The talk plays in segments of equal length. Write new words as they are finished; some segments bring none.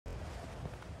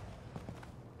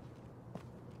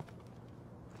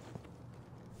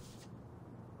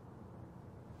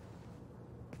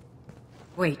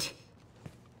Wait.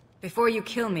 Before you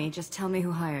kill me, just tell me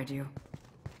who hired you.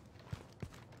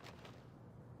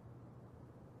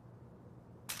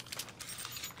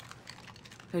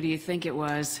 Who do you think it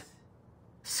was?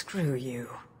 Screw you.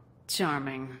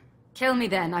 Charming. Kill me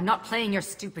then, I'm not playing your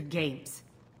stupid games.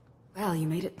 Well, you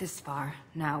made it this far.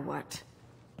 Now what?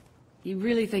 You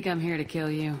really think I'm here to kill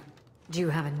you? Do you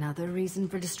have another reason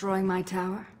for destroying my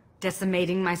tower?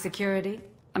 Decimating my security?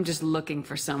 I'm just looking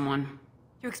for someone.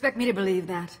 You expect me to believe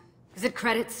that? Is it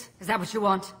credits? Is that what you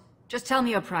want? Just tell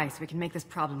me your price, we can make this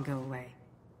problem go away.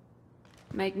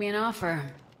 Make me an offer.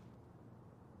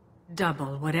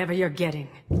 Double whatever you're getting.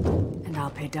 And I'll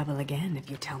pay double again if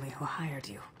you tell me who hired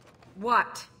you.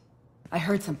 What? I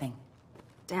heard something.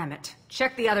 Damn it.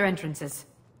 Check the other entrances.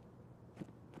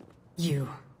 You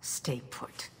stay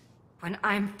put. When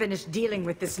I'm finished dealing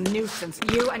with this nuisance,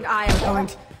 you and I are going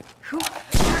to... Who